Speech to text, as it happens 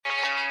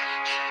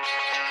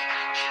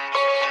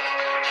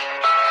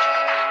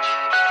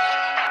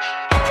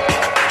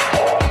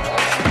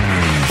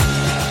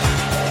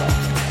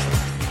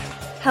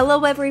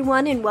Hello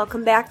everyone and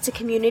welcome back to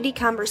Community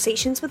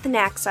Conversations with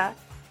NACSA,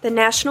 the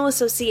National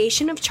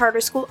Association of Charter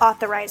School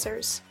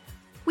Authorizers.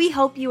 We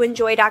hope you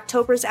enjoyed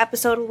October's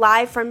episode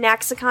live from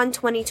NACSACon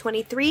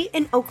 2023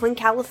 in Oakland,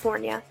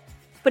 California.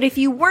 But if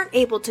you weren't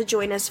able to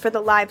join us for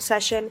the live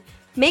session,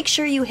 make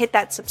sure you hit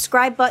that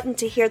subscribe button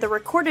to hear the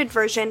recorded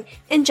version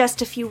in just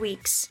a few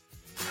weeks.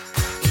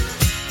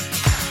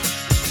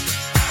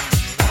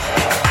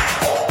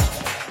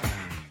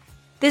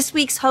 This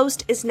week's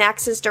host is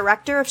NACSA's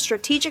Director of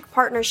Strategic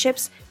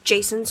Partnerships,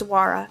 Jason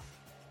Zwara.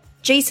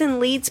 Jason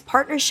leads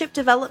partnership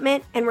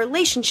development and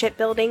relationship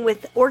building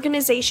with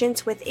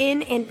organizations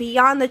within and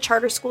beyond the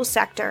charter school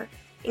sector,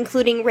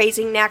 including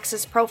raising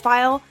NACSA's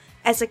profile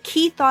as a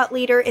key thought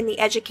leader in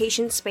the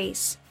education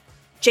space.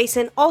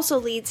 Jason also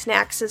leads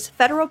NACSA's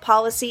federal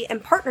policy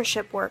and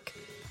partnership work,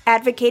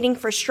 advocating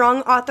for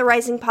strong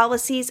authorizing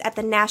policies at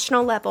the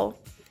national level.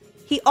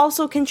 He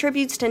also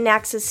contributes to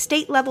NACSA's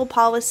state-level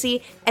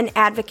policy and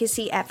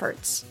advocacy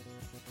efforts.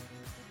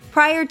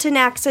 Prior to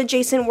NACSA,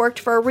 Jason worked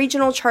for a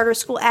regional charter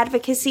school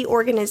advocacy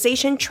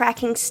organization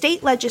tracking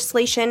state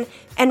legislation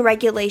and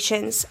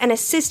regulations and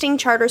assisting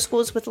charter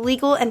schools with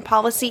legal and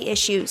policy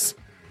issues.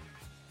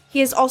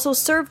 He has also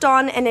served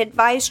on and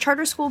advised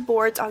charter school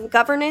boards on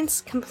governance,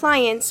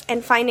 compliance,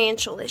 and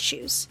financial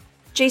issues.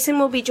 Jason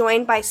will be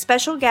joined by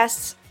special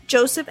guests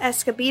Joseph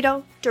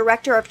Escobedo,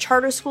 Director of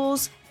Charter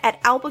Schools at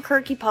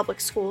Albuquerque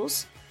Public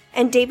Schools,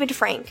 and David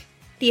Frank,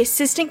 the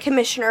Assistant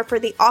Commissioner for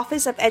the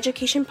Office of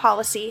Education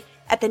Policy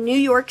at the New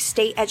York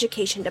State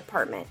Education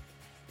Department.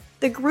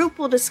 The group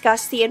will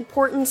discuss the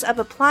importance of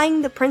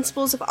applying the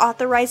principles of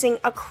authorizing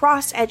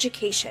across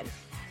education.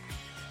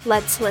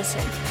 Let's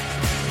listen.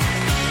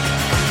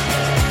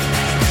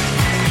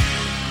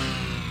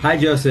 Hi,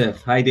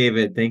 Joseph. Hi,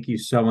 David. Thank you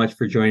so much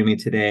for joining me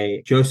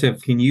today.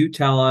 Joseph, can you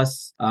tell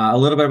us a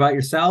little bit about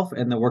yourself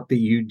and the work that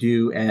you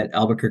do at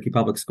Albuquerque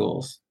Public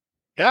Schools?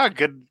 Yeah,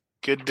 good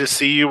to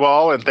see you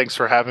all, and thanks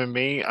for having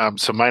me.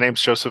 So my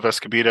name's Joseph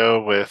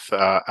Escobedo with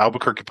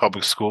Albuquerque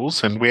Public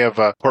Schools, and we have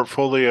a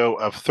portfolio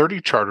of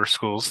 30 charter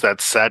schools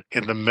that's set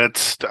in the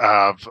midst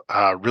of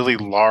a really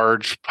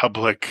large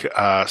public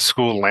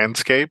school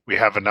landscape. We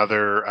have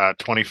another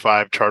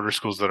 25 charter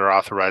schools that are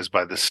authorized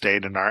by the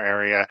state in our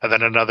area, and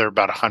then another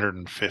about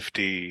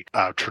 150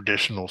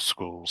 traditional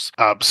schools.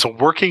 So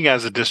working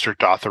as a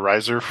district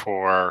authorizer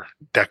for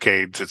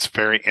decades, it's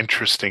very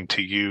interesting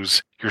to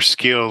use your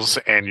skills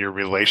and your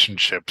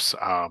relationships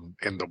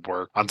in the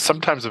work on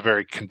sometimes a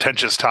very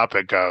contentious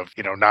topic of,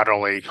 not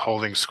only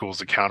holding schools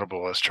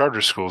accountable as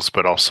charter schools,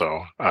 but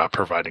also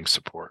providing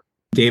support.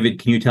 David,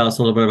 can you tell us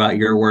a little bit about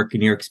your work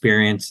and your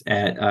experience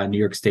at New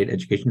York State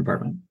Education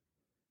Department?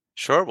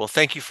 Sure. Well,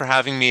 thank you for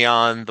having me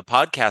on the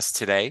podcast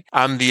today.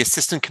 I'm the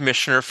Assistant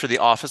Commissioner for the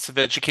Office of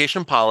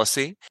Education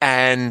Policy,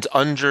 and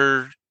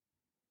under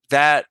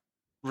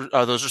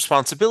those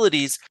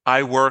responsibilities,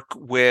 I work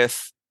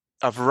with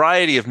a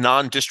variety of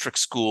non-district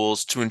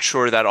schools to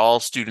ensure that all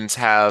students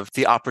have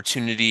the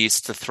opportunities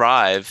to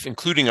thrive,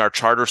 including our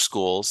charter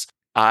schools.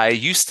 I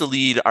used to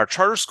lead our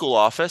charter school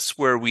office,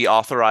 where we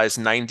authorize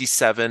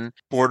 97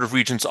 Board of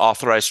Regents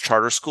authorized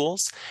charter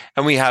schools,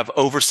 and we have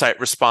oversight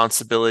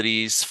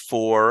responsibilities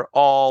for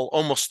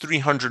almost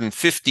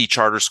 350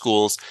 charter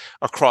schools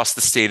across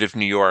the state of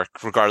New York,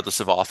 regardless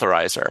of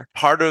authorizer.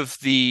 Part of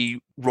the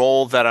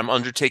role that I'm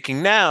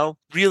undertaking now,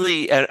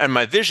 really, and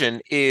my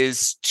vision,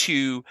 is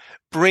to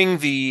bring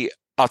the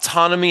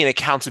autonomy and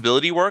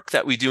accountability work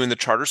that we do in the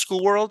charter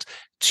school world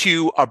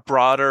to a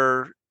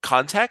broader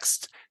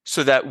context,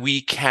 so that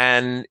we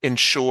can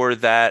ensure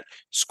that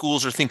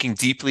schools are thinking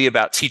deeply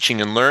about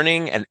teaching and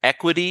learning and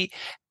equity,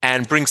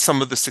 and bring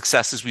some of the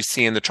successes we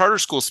see in the charter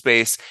school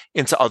space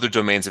into other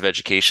domains of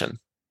education.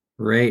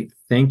 Great.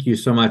 Thank you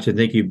so much. And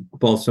thank you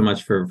both so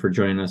much for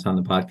joining us on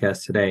the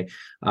podcast today.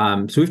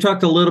 So we've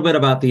talked a little bit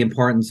about the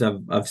importance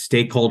of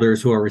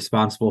stakeholders who are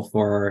responsible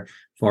for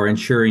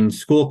ensuring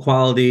school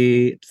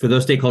quality, for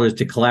those stakeholders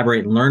to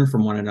collaborate and learn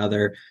from one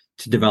another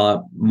to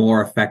develop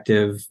more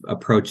effective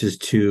approaches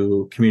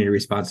to community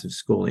responsive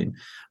schooling.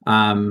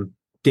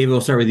 David,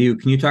 we'll start with you.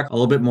 Can you talk a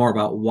little bit more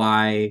about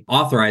why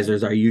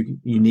authorizers are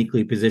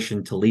uniquely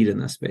positioned to lead in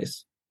this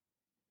space?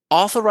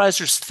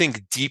 Authorizers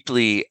think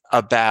deeply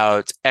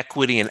about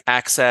equity and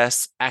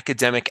access,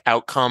 academic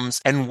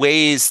outcomes, and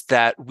ways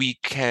that we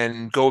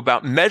can go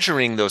about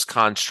measuring those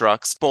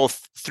constructs,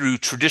 both through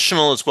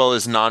traditional as well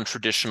as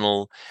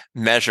non-traditional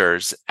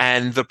measures.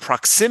 And the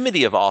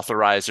proximity of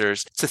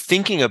authorizers to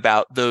thinking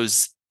about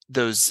those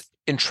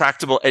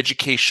intractable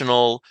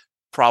educational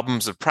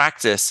problems of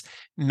practice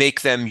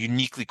make them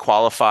uniquely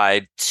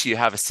qualified to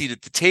have a seat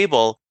at the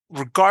table,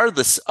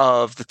 regardless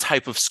of the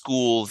type of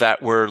school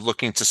that we're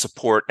looking to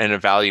support and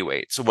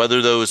evaluate. So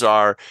whether those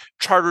are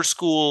charter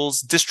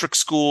schools, district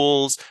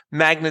schools,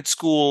 magnet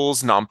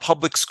schools,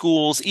 non-public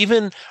schools,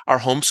 even our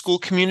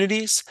homeschool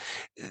communities,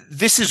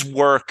 this is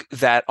work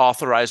that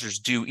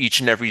authorizers do each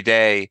and every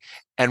day,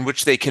 and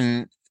which they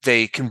can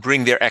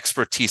bring their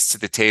expertise to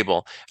the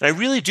table. And I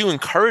really do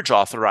encourage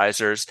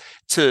authorizers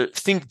to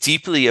think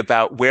deeply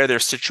about where they're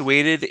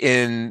situated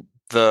in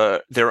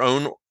their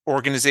own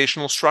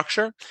organizational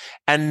structure,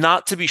 and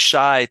not to be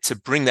shy to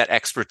bring that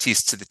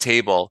expertise to the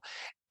table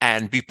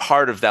and be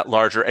part of that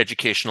larger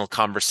educational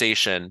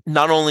conversation.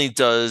 Not only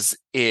does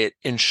it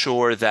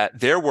ensure that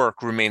their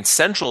work remains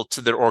central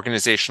to their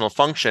organizational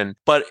function,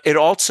 but it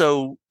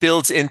also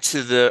builds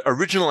into the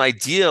original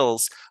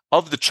ideals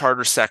of the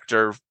charter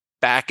sector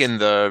back in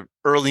the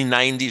early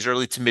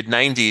to mid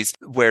 90s,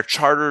 where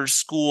charter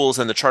schools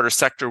and the charter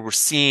sector were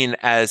seen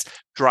as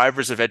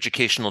drivers of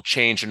educational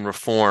change and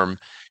reform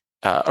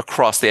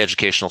across the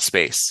educational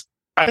space.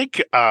 I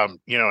think,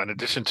 in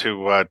addition to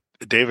what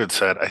David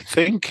said, I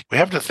think we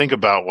have to think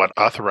about what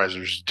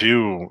authorizers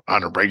do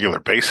on a regular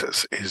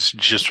basis is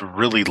just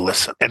really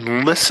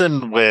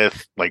listen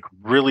with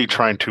really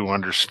trying to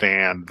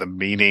understand the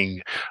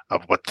meaning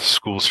of what the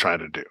school's trying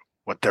to do,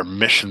 what their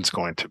mission's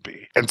going to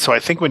be. And so I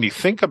think when you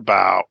think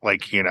about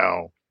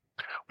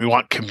we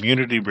want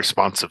community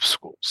responsive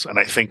schools. And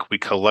I think we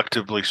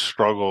collectively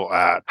struggle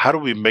at how do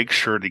we make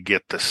sure to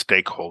get the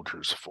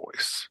stakeholders'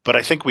 voice? But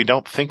I think we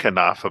don't think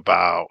enough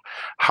about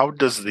how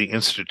does the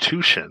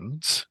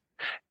institutions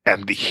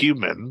and the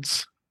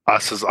humans,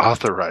 us as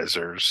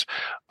authorizers,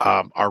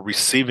 are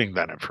receiving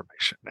that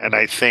information. And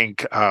I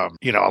think, a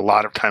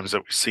lot of times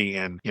that we see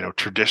in,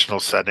 traditional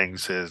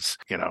settings is,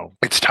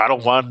 it's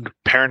Title I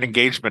parent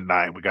engagement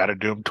night. We got to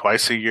do them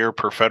twice a year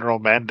per federal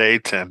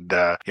mandate. And,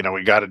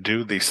 we got to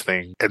do these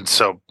things. And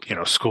so,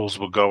 schools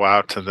will go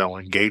out and they'll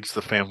engage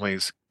the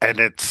families, and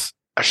it's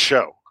a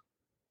show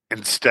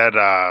instead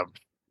of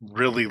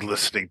really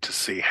listening to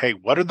see, hey,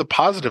 what are the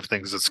positive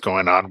things that's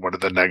going on? What are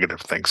the negative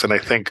things? And I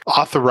think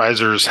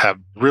authorizers have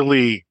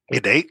really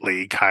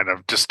innately kind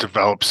of just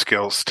developed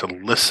skills to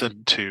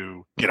listen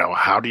to,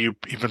 how do you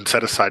even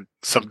set aside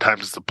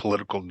sometimes the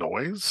political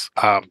noise?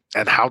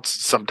 And how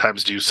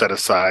sometimes do you set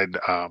aside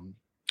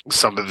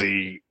some of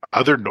the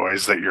other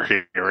noise that you're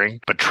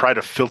hearing, but try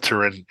to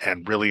filter in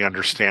and really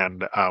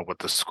understand what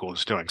the school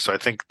is doing. So I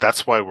think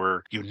that's why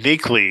we're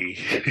uniquely,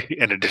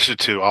 in addition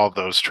to all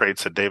those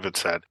traits that David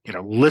said,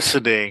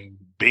 listening,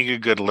 being a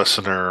good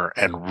listener,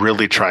 and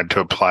really trying to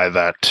apply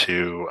that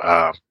to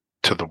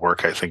the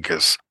work, I think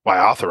is why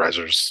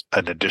authorizers,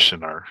 in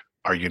addition,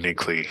 are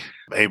uniquely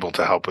able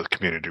to help with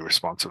community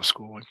responsive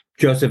schooling.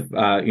 Joseph, we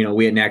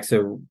at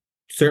NACSA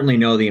certainly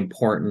know the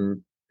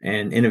important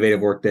and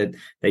innovative work that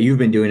you've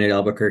been doing at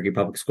Albuquerque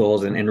Public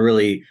Schools, and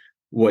really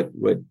what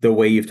the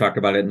way you've talked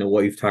about it and the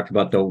way you've talked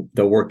about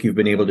the work you've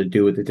been able to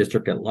do with the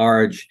district at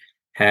large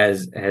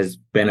has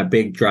been a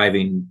big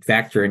driving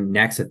factor in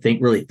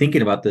NACSA really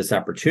thinking about this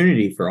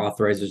opportunity for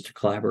authorizers to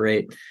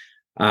collaborate.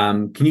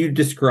 Can you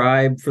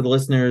describe for the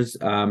listeners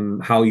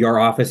how your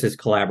office has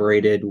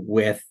collaborated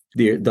with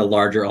the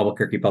larger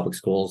Albuquerque Public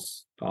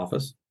Schools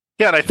office?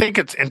 Yeah, and I think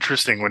it's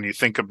interesting when you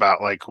think about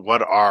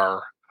what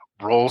our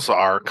roles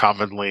are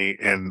commonly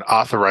in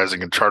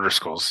authorizing in charter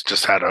schools.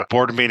 Just had a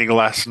board meeting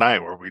last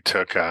night where we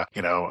took a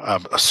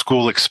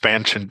school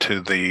expansion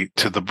to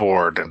the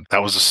board, and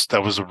that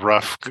was a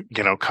rough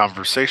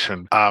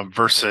conversation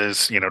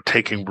versus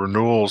taking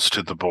renewals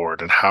to the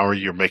board, and how are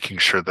you making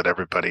sure that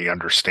everybody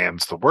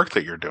understands the work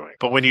that you're doing.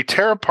 But when you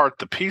tear apart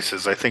the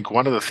pieces, I think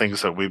one of the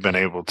things that we've been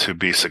able to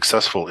be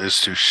successful is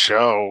to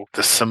show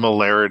the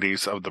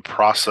similarities of the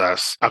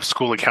process of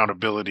school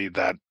accountability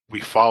that we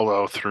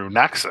follow through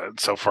NACSA.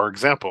 So, for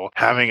example,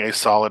 having a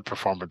solid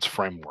performance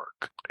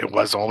framework. It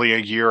was only a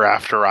year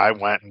after I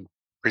went and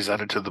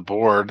presented to the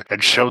board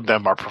and showed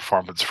them our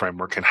performance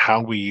framework and how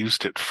we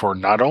used it for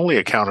not only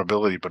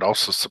accountability, but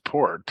also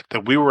support,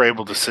 that we were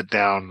able to sit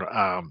down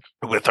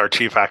with our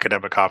chief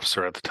academic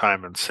officer at the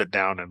time and sit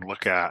down and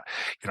look at,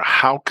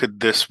 how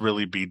could this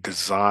really be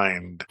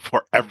designed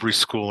for every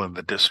school in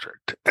the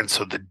district? And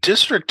so the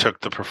district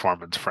took the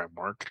performance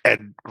framework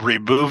and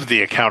removed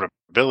the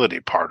accountability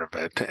part of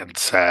it and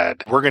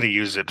said, we're going to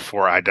use it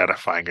for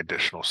identifying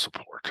additional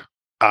support.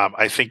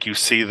 I think you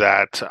see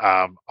that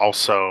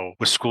also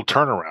with school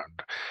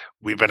turnaround.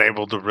 We've been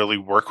able to really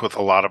work with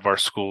a lot of our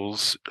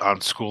schools on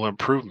school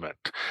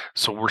improvement.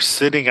 So we're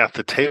sitting at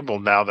the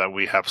table now that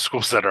we have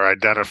schools that are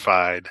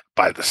identified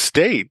by the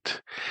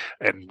state,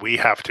 and we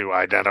have to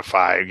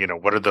identify,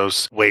 what are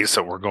those ways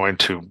that we're going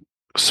to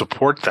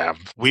support them.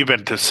 We've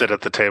been to sit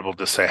at the table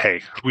to say,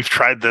 hey, we've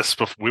tried this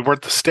before. We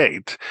weren't the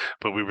state,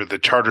 but we were the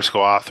charter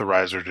school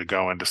authorizer to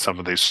go into some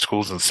of these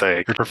schools and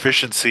say, your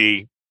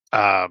proficiency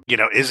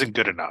isn't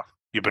good enough.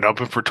 You've been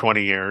open for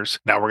 20 years.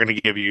 Now we're going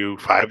to give you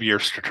 5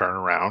 years to turn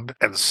around.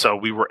 And so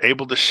we were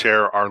able to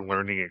share our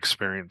learning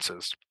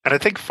experiences. And I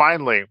think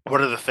finally,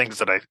 one of the things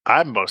that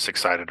I'm most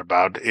excited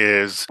about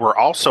is we're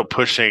also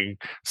pushing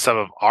some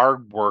of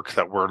our work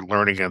that we're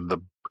learning in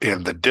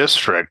the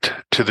district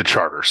to the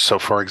charters. So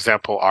for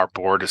example, our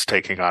board is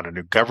taking on a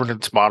new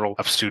governance model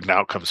of student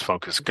outcomes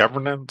focused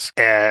governance.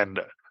 And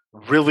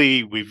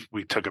really,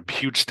 we took a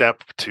huge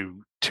step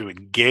to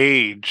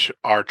engage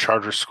our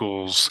charter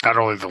schools, not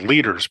only the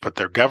leaders, but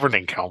their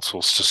governing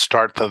councils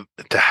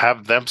to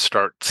have them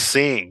start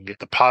seeing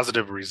the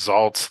positive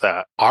results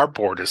that our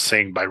board is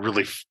seeing by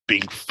really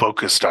being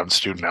focused on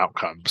student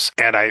outcomes.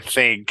 And I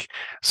think,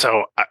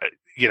 so,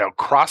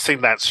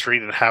 crossing that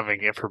street and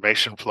having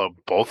information flow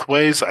both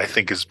ways, I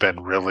think has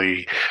been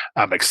really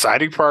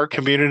exciting for our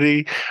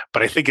community.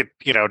 But I think it,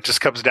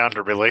 just comes down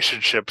to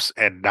relationships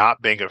and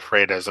not being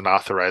afraid as an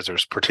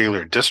authorizer,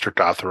 particularly district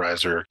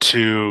authorizer,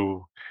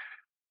 to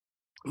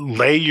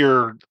lay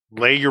your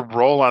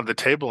role on the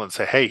table and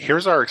say, hey,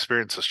 here's our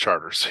experience as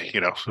charters.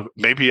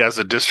 Maybe as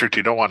a district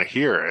you don't want to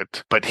hear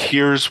it, but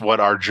here's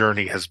what our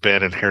journey has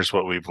been and here's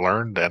what we've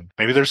learned, and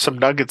maybe there's some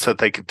nuggets that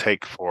they can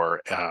take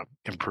for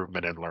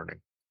improvement in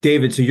learning.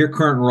 David, so your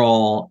current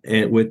role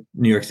with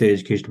New York State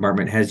Education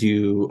Department has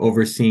you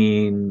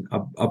overseen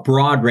a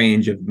broad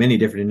range of many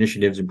different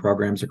initiatives and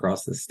programs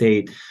across the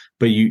state,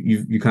 but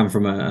you come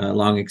from a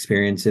long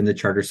experience in the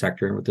charter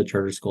sector and with the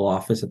charter school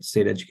office at the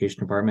State Education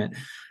Department.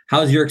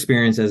 How's your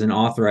experience as an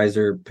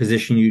authorizer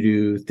position you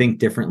to think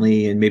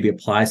differently and maybe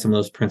apply some of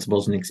those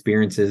principles and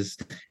experiences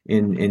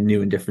in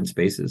new and different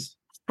spaces?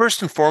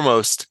 First and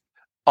foremost,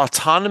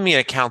 autonomy and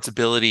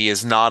accountability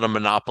is not a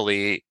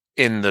monopoly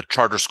in the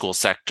charter school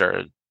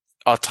sector.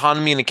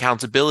 Autonomy and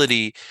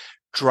accountability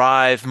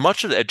drive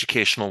much of the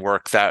educational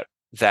work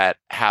that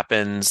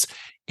happens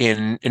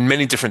in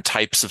many different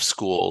types of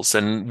schools.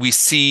 And we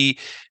see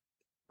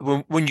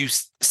when you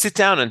sit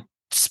down and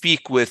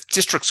speak with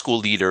district school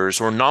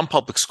leaders or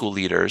non-public school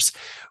leaders,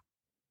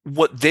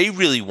 what they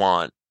really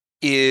want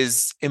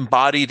is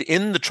embodied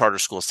in the charter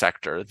school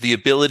sector, the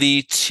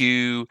ability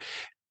to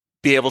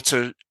be able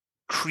to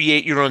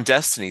create your own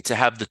destiny, to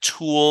have the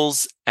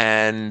tools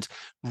and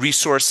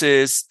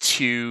resources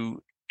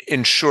to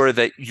ensure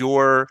that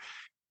your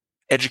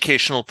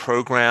educational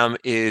program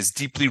is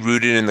deeply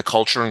rooted in the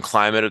culture and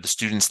climate of the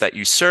students that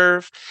you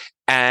serve,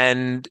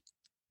 and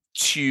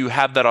to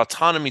have that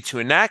autonomy to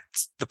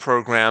enact the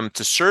program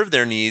to serve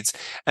their needs,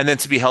 and then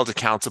to be held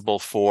accountable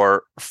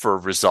for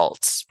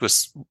results.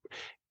 Because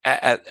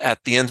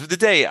at the end of the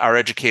day, our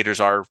educators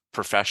are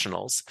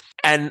professionals.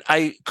 And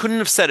I couldn't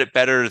have said it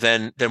better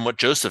than what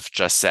Joseph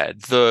just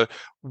said. The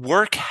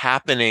work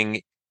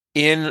happening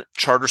in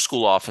charter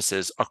school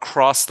offices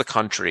across the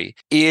country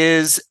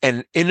is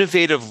an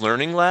innovative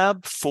learning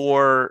lab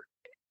for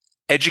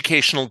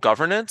educational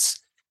governance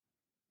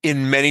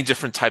in many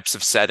different types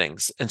of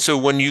settings. And so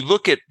when you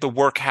look at the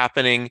work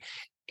happening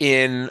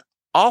in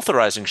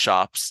authorizing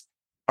shops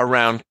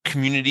around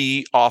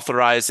community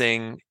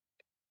authorizing,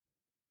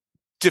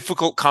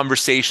 difficult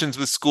conversations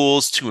with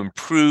schools to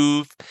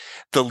improve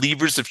the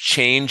levers of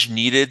change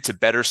needed to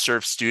better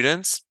serve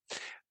students,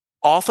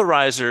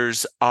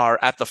 authorizers are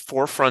at the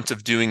forefront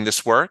of doing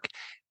this work,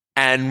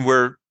 and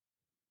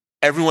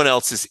everyone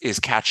else is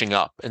catching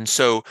up. And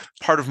so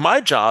part of my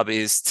job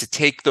is to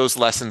take those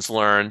lessons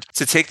learned,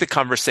 to take the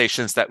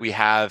conversations that we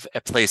have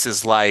at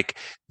places like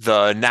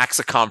the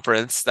NACSA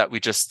conference that we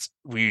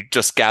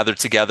just gathered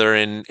together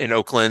in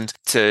Oakland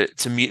to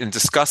meet and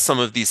discuss some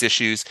of these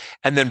issues,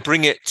 and then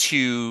bring it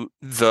to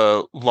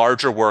the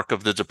larger work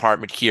of the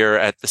department here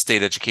at the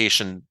state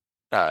education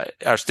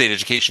our state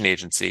education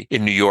agency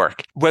in New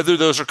York. Whether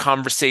those are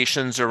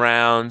conversations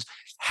around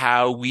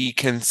how we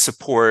can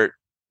support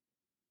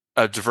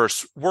a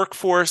diverse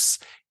workforce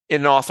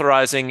in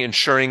authorizing,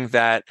 ensuring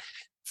that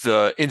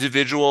the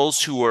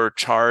individuals who are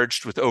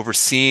charged with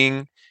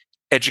overseeing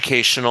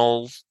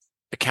educational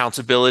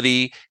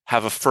accountability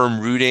have a firm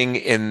rooting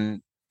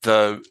in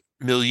the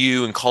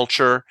milieu and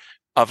culture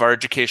of our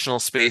educational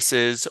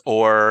spaces,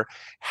 or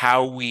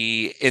how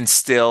we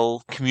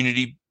instill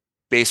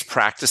community-based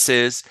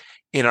practices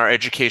in our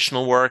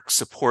educational work,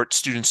 support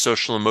students'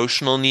 social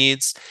emotional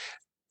needs.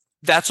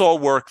 That's all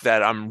work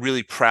that I'm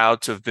really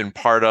proud to have been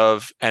part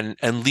of and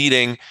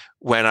leading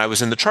when I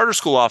was in the charter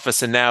school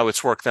office. And now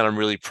it's work that I'm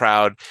really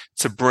proud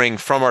to bring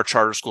from our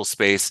charter school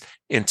space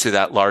into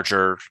that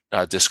larger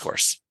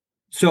discourse.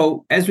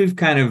 So as we've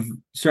kind of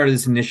started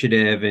this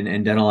initiative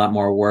and done a lot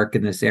more work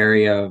in this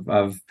area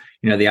of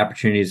the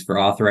opportunities for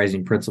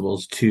authorizing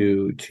principles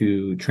to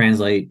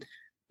translate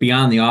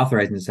beyond the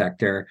authorizing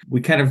sector, we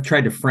kind of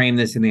tried to frame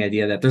this in the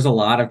idea that there's a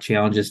lot of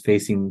challenges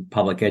facing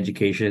public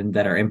education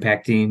that are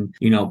impacting,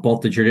 both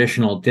the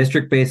traditional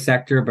district-based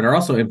sector, but are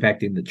also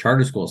impacting the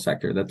charter school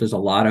sector, that there's a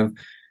lot of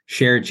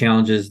shared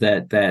challenges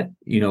that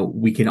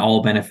we can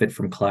all benefit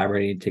from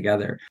collaborating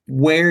together.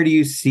 Where do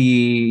you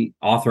see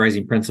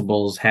authorizing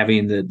principles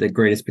having the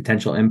greatest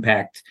potential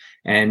impact,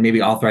 and maybe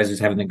authorizers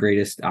having the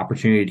greatest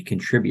opportunity to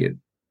contribute?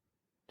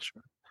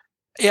 Sure.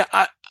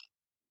 Yeah,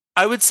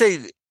 I would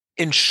say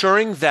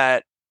ensuring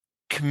that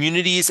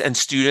communities and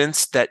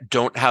students that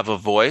don't have a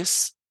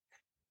voice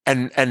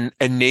and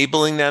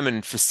enabling them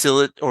and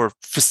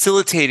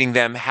facilitating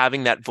them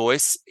having that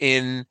voice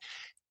in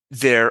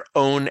their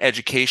own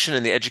education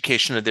and the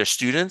education of their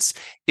students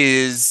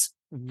is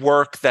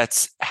work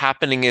that's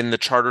happening in the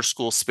charter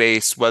school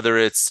space, whether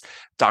it's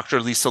Dr.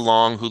 Lisa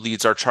Long, who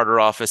leads our charter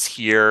office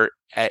here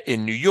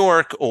in New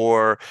York,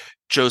 or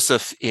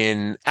Joseph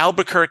in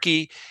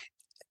Albuquerque.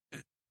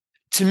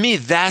 To me,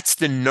 that's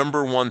the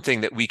number one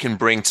thing that we can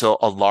bring to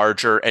a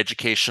larger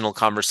educational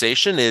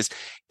conversation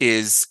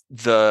is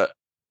the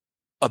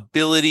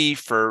ability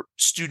for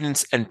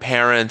students and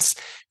parents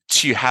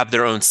to have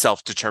their own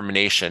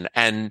self-determination,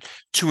 and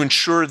to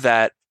ensure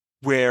that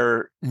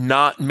we're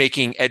not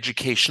making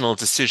educational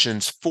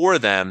decisions for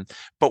them,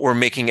 but we're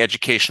making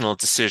educational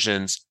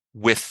decisions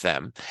with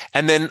them,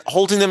 and then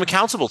holding them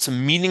accountable to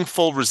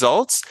meaningful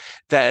results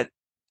that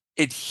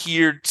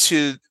adhere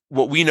to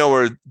what we know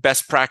are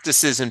best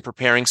practices in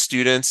preparing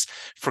students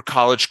for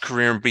college,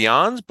 career, and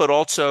beyond, but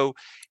also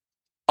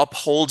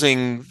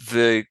upholding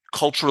the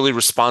culturally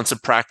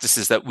responsive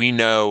practices that we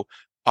know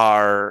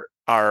are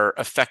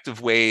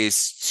effective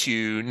ways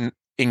to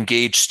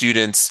engage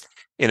students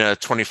in a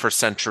 21st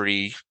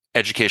century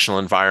educational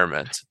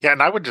environment. Yeah,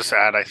 and I would just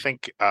add, I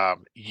think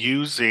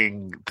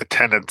using the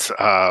tenets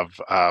of,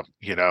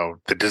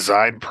 the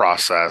design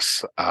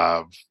process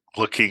of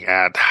looking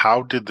at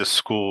how did the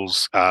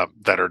schools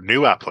that are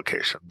new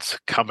applications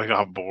coming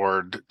on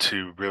board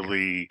to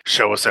really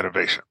show us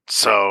innovation.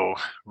 So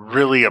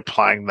really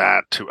applying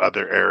that to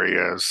other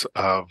areas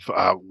of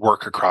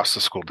work across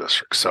the school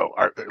district. So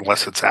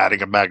unless it's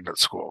adding a magnet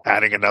school,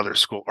 adding another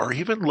school, or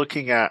even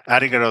looking at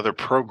adding another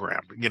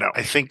program.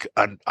 I think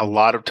a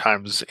lot of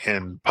times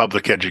in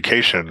public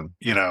education,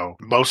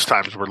 most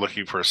times we're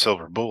looking for a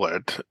silver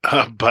bullet,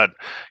 but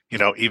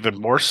even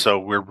more so,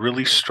 we're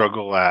really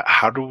struggle at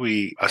how do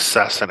we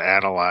assess and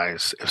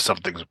analyze if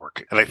something's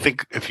working. And I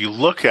think if you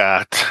look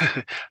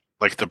at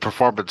like the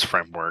performance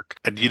framework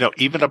and,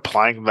 even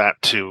applying that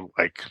to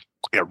like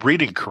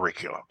reading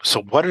curriculum.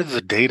 So what are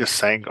the data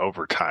saying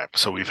over time?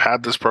 So we've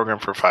had this program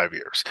for 5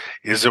 years.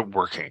 Is it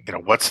working?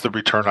 What's the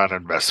return on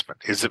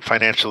investment? Is it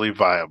financially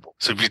viable?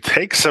 So if you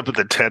take some of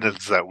the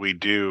tenets that we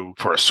do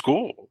for a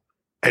school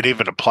and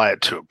even apply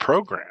it to a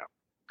program,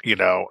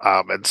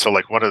 and so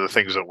like one of the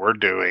things that we're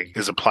doing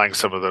is applying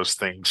some of those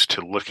things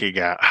to looking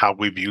at how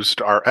we've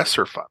used our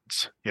ESSER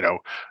funds,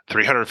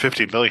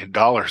 $350 million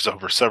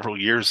over several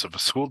years of a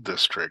school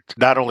district.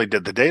 Not only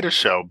did the data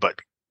show, but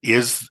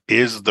is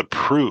the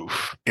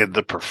proof in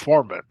the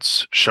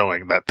performance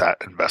showing that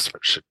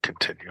investment should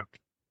continue.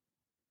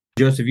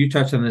 Joseph, you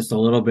touched on this a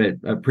little bit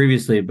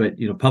previously, but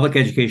public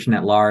education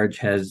at large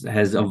has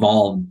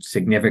evolved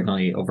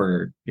significantly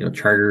over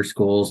charter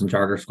schools and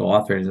charter school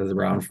authorizing is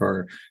around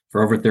for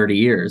over 30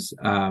 years.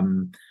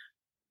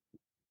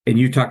 And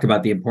you talked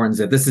about the importance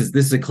that this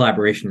is a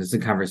collaboration, this is a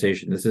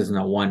conversation, this isn't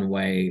a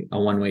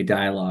one-way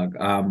dialogue.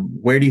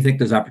 Where do you think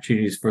there's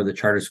opportunities for the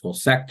charter school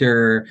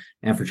sector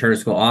and for charter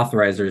school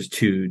authorizers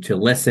to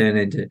listen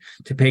and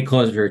to pay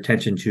closer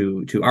attention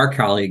to our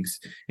colleagues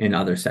in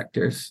other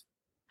sectors?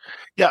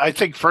 Yeah, I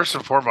think first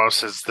and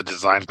foremost is the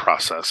design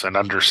process and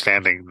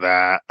understanding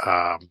that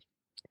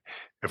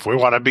if we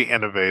want to be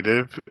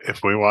innovative,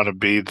 if we want to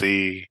be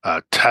the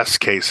test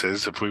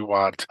cases, if we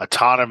want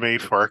autonomy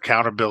for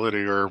accountability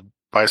or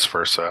vice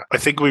versa, I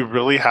think we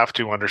really have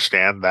to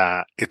understand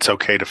that it's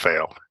okay to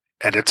fail.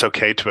 And it's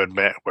okay to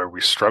admit where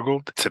we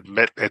struggled.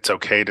 It's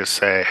okay to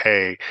say,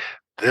 hey,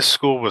 this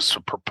school was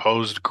a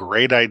proposed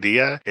great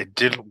idea. It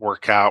didn't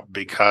work out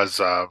because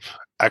of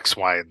X,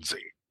 Y, and Z.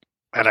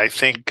 And I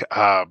think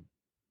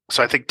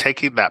so I think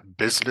taking that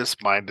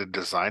business-minded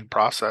design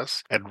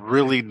process and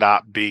really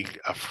not being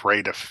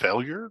afraid of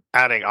failure.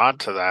 Adding on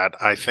to that,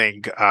 I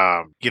think,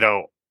 I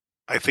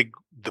think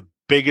the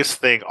biggest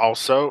thing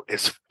also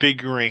is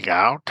figuring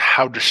out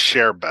how to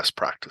share best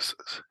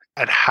practices.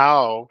 And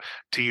how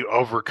do you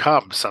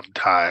overcome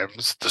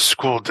sometimes the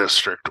school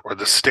district or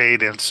the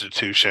state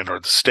institution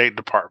or the state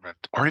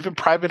department or even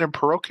private and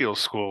parochial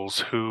schools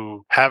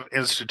who have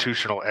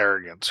institutional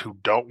arrogance, who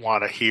don't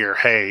want to hear,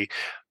 hey,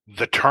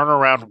 the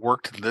turnaround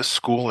worked in this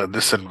school in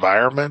this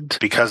environment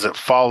because it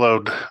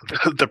followed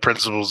the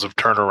principles of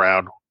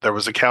turnaround. There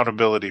was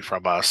accountability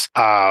from us,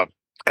 and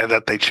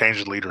that they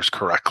changed leaders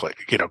correctly,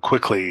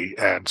 quickly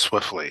and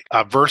swiftly,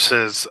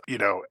 versus,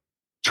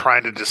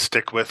 trying to just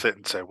stick with it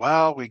and say,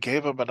 well, we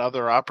gave them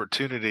another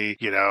opportunity,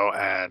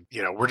 and,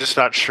 we're just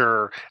not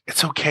sure.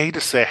 It's okay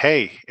to say,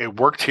 hey, it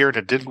worked here and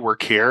it didn't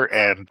work here,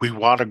 and we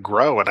want to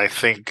grow. And I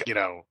think,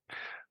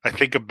 I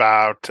think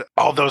about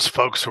all those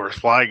folks who are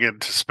flying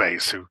into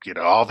space, who,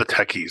 all the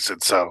techies.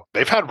 And so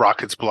they've had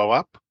rockets blow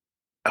up.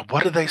 And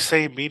what do they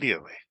say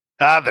immediately?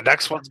 The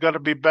next one's going to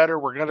be better.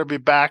 We're going to be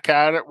back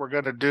at it. We're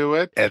going to do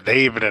it. And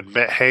they even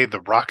admit, hey, the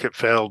rocket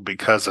failed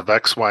because of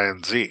X, Y,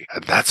 and Z.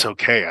 And that's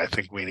okay. I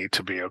think we need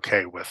to be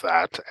okay with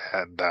that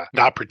and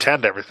not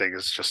pretend everything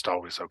is just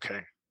always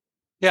okay.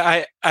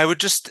 Yeah, I would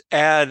just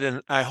add,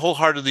 and I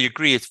wholeheartedly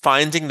agree, it's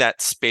finding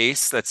that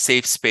space, that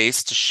safe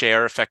space to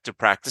share effective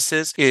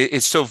practices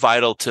is so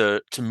vital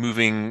to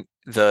moving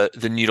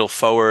the needle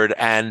forward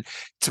and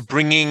to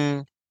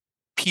bringing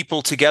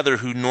people together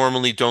who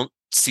normally don't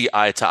see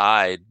eye to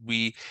eye.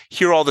 We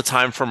hear all the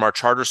time from our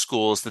charter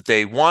schools that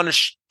they want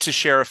to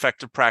share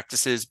effective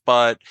practices,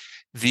 but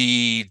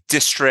the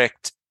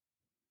district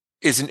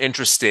isn't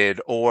interested,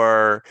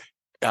 or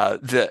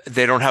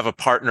they don't have a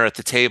partner at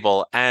the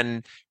table.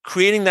 And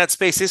creating that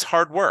space is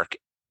hard work,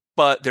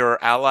 but there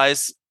are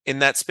allies in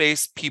that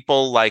space,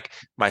 people like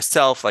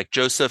myself, like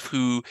Joseph,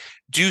 who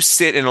do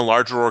sit in a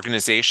larger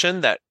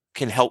organization that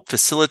can help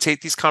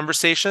facilitate these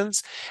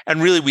conversations.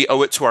 And really, we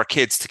owe it to our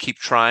kids to keep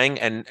trying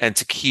and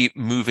to keep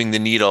moving the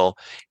needle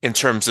in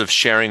terms of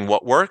sharing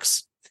what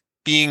works,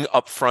 being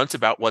upfront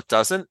about what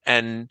doesn't,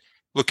 and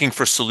looking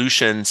for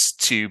solutions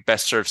to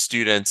best serve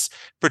students,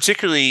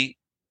 particularly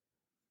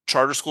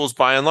charter schools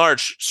by and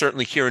large,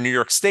 certainly here in New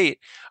York State,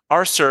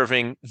 are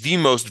serving the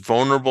most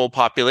vulnerable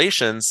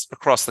populations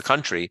across the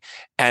country.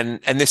 And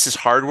this is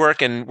hard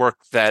work, and work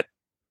that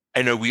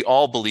I know we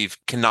all believe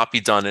cannot be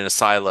done in a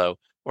silo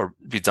or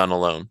be done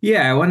alone.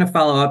 Yeah, I want to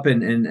follow up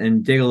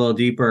and dig a little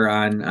deeper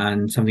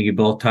on something you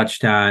both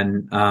touched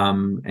on,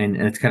 and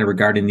it's kind of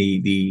regarding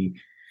the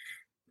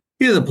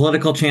either the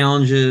political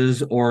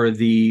challenges or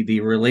the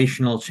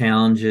relational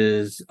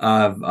challenges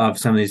of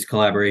some of these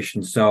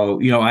collaborations. So,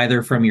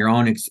 either from your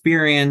own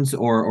experience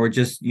or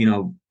just,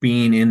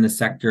 being in the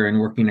sector and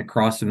working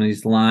across some of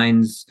these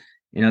lines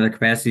in other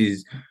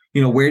capacities,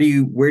 where do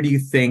you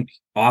think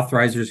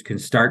authorizers can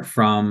start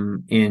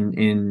from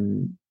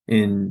in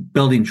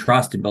building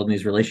trust and building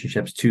these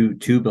relationships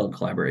to build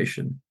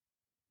collaboration?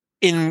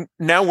 In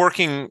now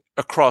working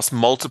across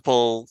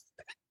multiple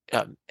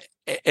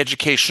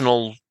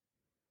educational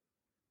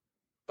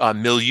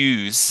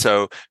milieus,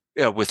 so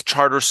with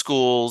charter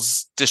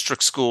schools,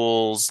 district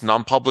schools,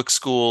 non-public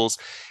schools,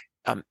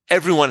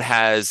 everyone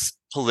has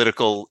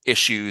political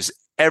issues.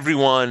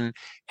 Everyone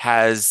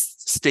has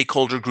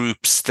stakeholder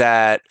groups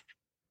that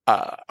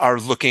are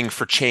looking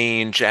for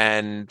change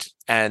and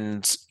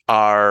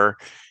are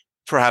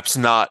perhaps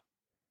not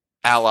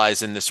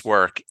allies in this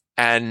work.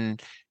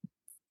 And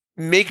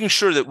making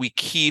sure that we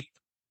keep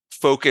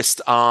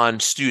focused on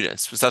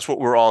students, because that's what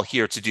we're all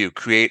here to do,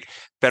 create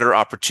better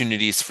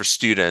opportunities for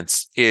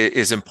students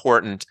is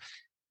important.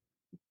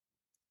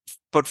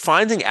 But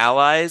finding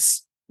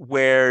allies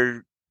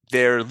where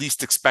they're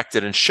least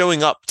expected and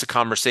showing up to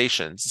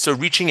conversations. So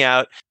reaching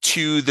out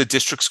to the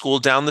district school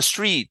down the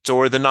street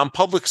or the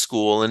non-public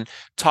school and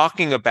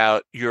talking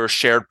about your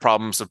shared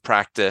problems of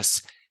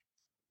practice,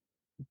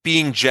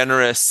 being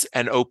generous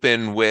and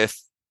open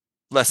with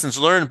lessons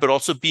learned, but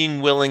also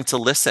being willing to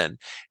listen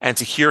and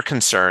to hear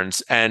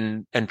concerns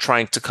and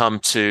trying to come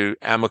to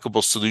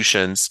amicable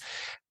solutions.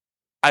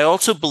 I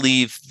also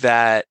believe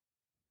that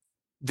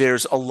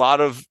there's a lot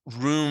of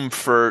room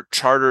for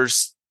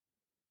charters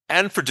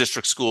and for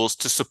district schools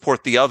to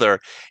support the other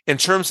in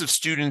terms of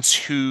students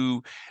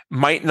who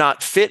might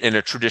not fit in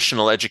a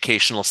traditional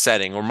educational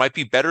setting or might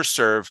be better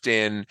served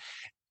in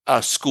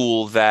a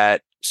school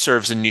that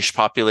serves a niche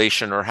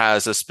population or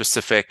has a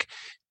specific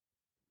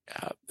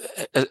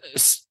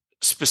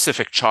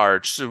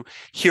charge. So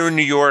here in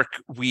New York,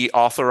 we're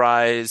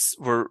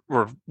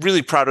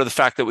really proud of the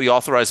fact that we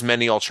authorize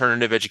many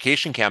alternative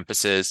education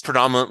campuses,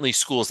 predominantly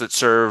schools that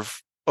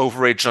serve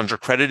overage,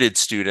 undercredited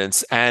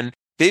students. And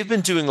they've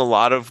been doing a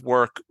lot of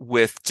work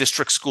with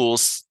district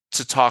schools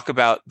to talk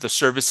about the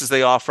services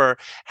they offer,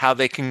 how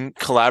they can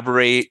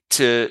collaborate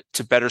to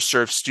better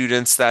serve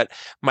students that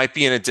might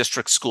be in a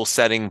district school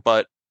setting,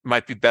 but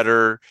might be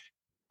better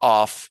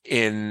off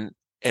in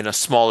a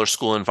smaller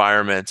school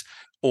environment.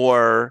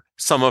 Or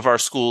some of our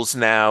schools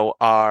now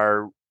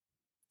are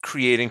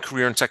creating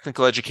career and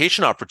technical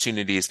education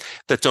opportunities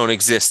that don't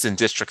exist in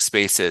district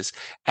spaces.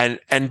 And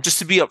just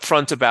to be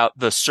upfront about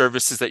the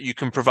services that you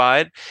can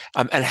provide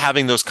and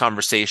having those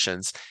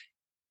conversations.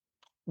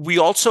 We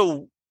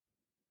also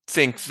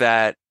think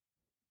that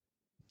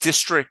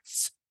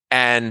districts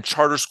and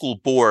charter school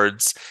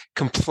boards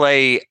can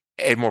play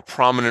a more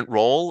prominent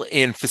role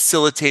in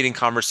facilitating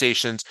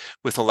conversations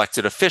with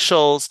elected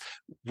officials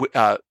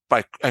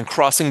and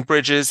crossing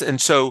bridges.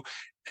 And so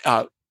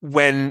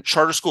when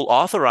charter school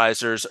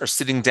authorizers are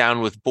sitting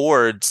down with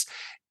boards,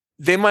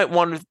 they might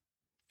want to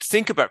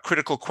think about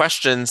critical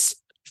questions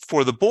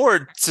for the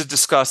board to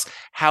discuss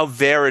how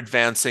they're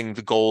advancing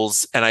the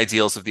goals and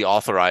ideals of the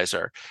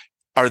authorizer.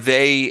 Are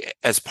they,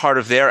 as part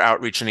of their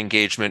outreach and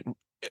engagement,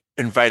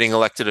 inviting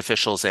elected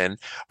officials in?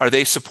 Are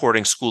they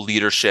supporting school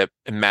leadership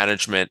and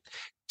management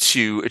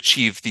to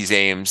achieve these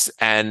aims?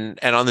 And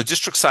on the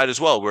district side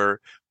as well, we're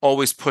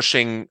always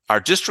pushing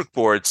our district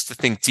boards to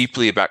think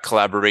deeply about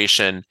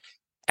collaboration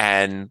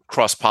and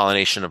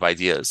cross-pollination of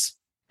ideas.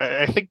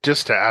 I think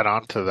just to add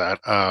on to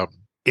that,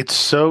 it's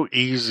so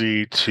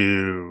easy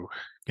to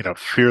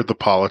fear the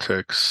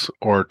politics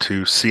or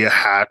to see a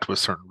hat with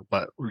certain,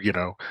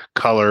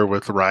 color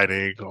with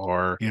writing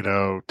or,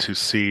 to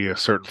see a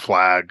certain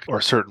flag or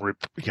a certain,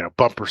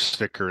 bumper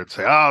sticker and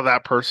say, oh,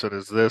 that person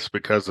is this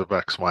because of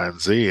X, Y,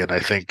 and Z. And I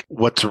think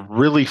what's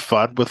really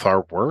fun with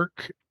our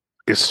work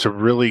is to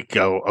really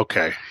go,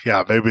 okay,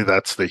 yeah, maybe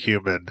that's the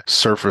human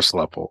surface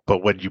level.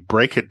 But when you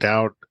break it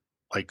down,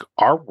 like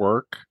our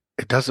work,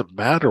 it doesn't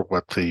matter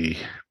what the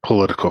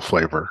political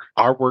flavor.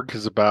 Our work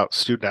is about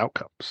student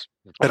outcomes.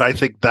 And I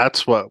think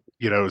that's what,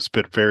 has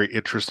been very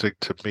interesting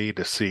to me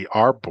to see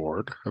our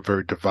board, a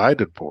very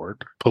divided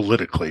board,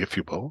 politically, if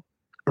you will,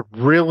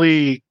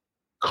 really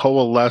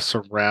coalesce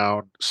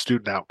around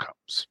student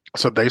outcomes.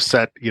 So they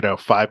set,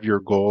 5-year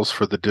goals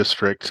for the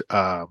district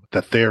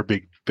that they are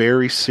being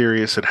very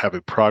serious and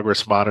having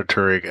progress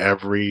monitoring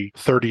every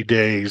 30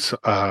 days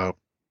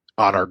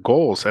on our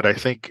goals. And I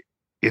think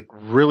it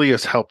really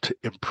has helped to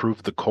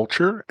improve the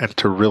culture and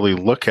to really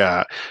look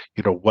at,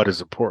 what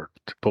is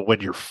important. But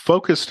when you're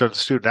focused on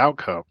student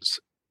outcomes,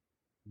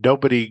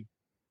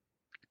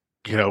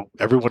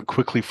 everyone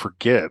quickly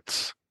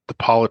forgets the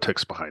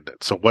politics behind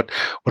it. So what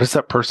is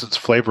that person's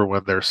flavor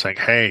when they're saying,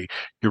 hey,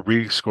 your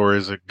reading score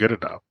isn't good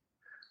enough?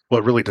 Well,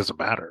 it really doesn't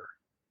matter,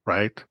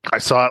 right? I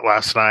saw it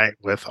last night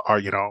with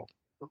our,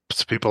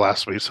 some people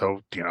asked me, so,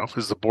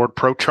 is the board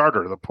pro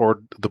charter,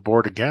 the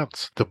board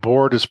against? The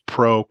board is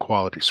pro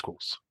quality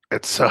schools.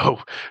 And so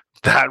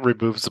that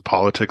removes the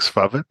politics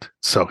from it.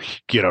 So,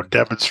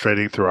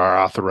 demonstrating through our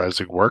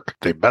authorizing work,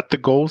 they met the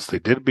goals, they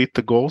did meet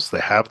the goals, they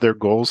have their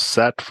goals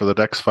set for the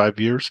next 5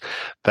 years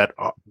that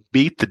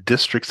meet the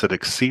districts that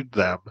exceed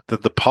them, then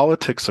the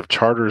politics of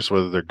charters,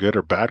 whether they're good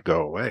or bad,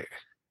 go away.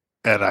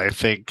 And I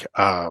think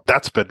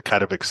that's been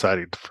kind of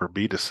exciting for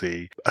me to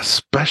see,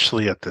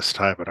 especially at this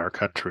time in our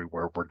country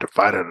where we're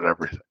divided on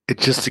everything.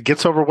 It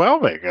gets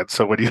overwhelming. And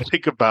so when you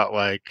think about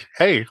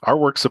hey, our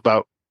work's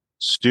about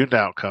student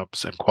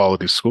outcomes and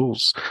quality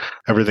schools,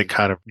 everything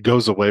kind of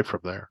goes away from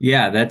there.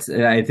 Yeah,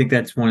 I think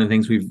that's one of the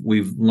things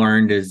we've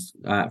learned is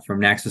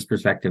from NACSA's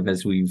perspective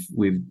as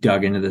we've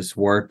dug into this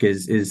work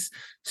is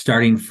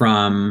starting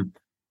from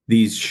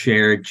these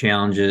shared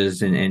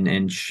challenges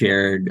and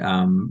shared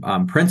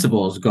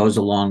principles goes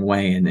a long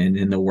way. And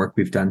in the work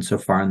we've done so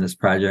far in this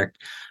project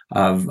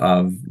of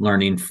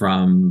learning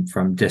from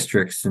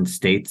districts and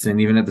states and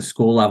even at the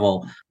school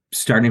level,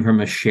 starting from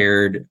a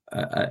shared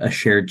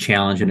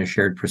challenge and a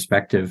shared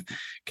perspective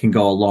can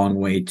go a long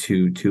way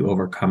to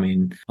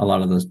overcoming a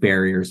lot of those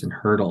barriers and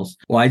hurdles.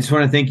 Well, I just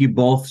want to thank you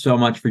both so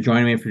much for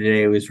joining me for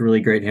today. It was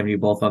really great having you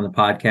both on the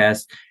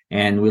podcast,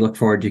 and we look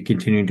forward to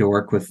continuing to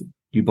work with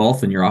you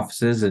both and your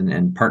offices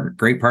and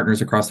great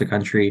partners across the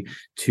country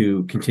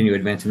to continue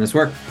advancing this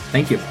work.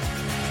 Thank you.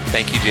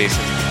 Thank you,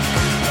 Jason.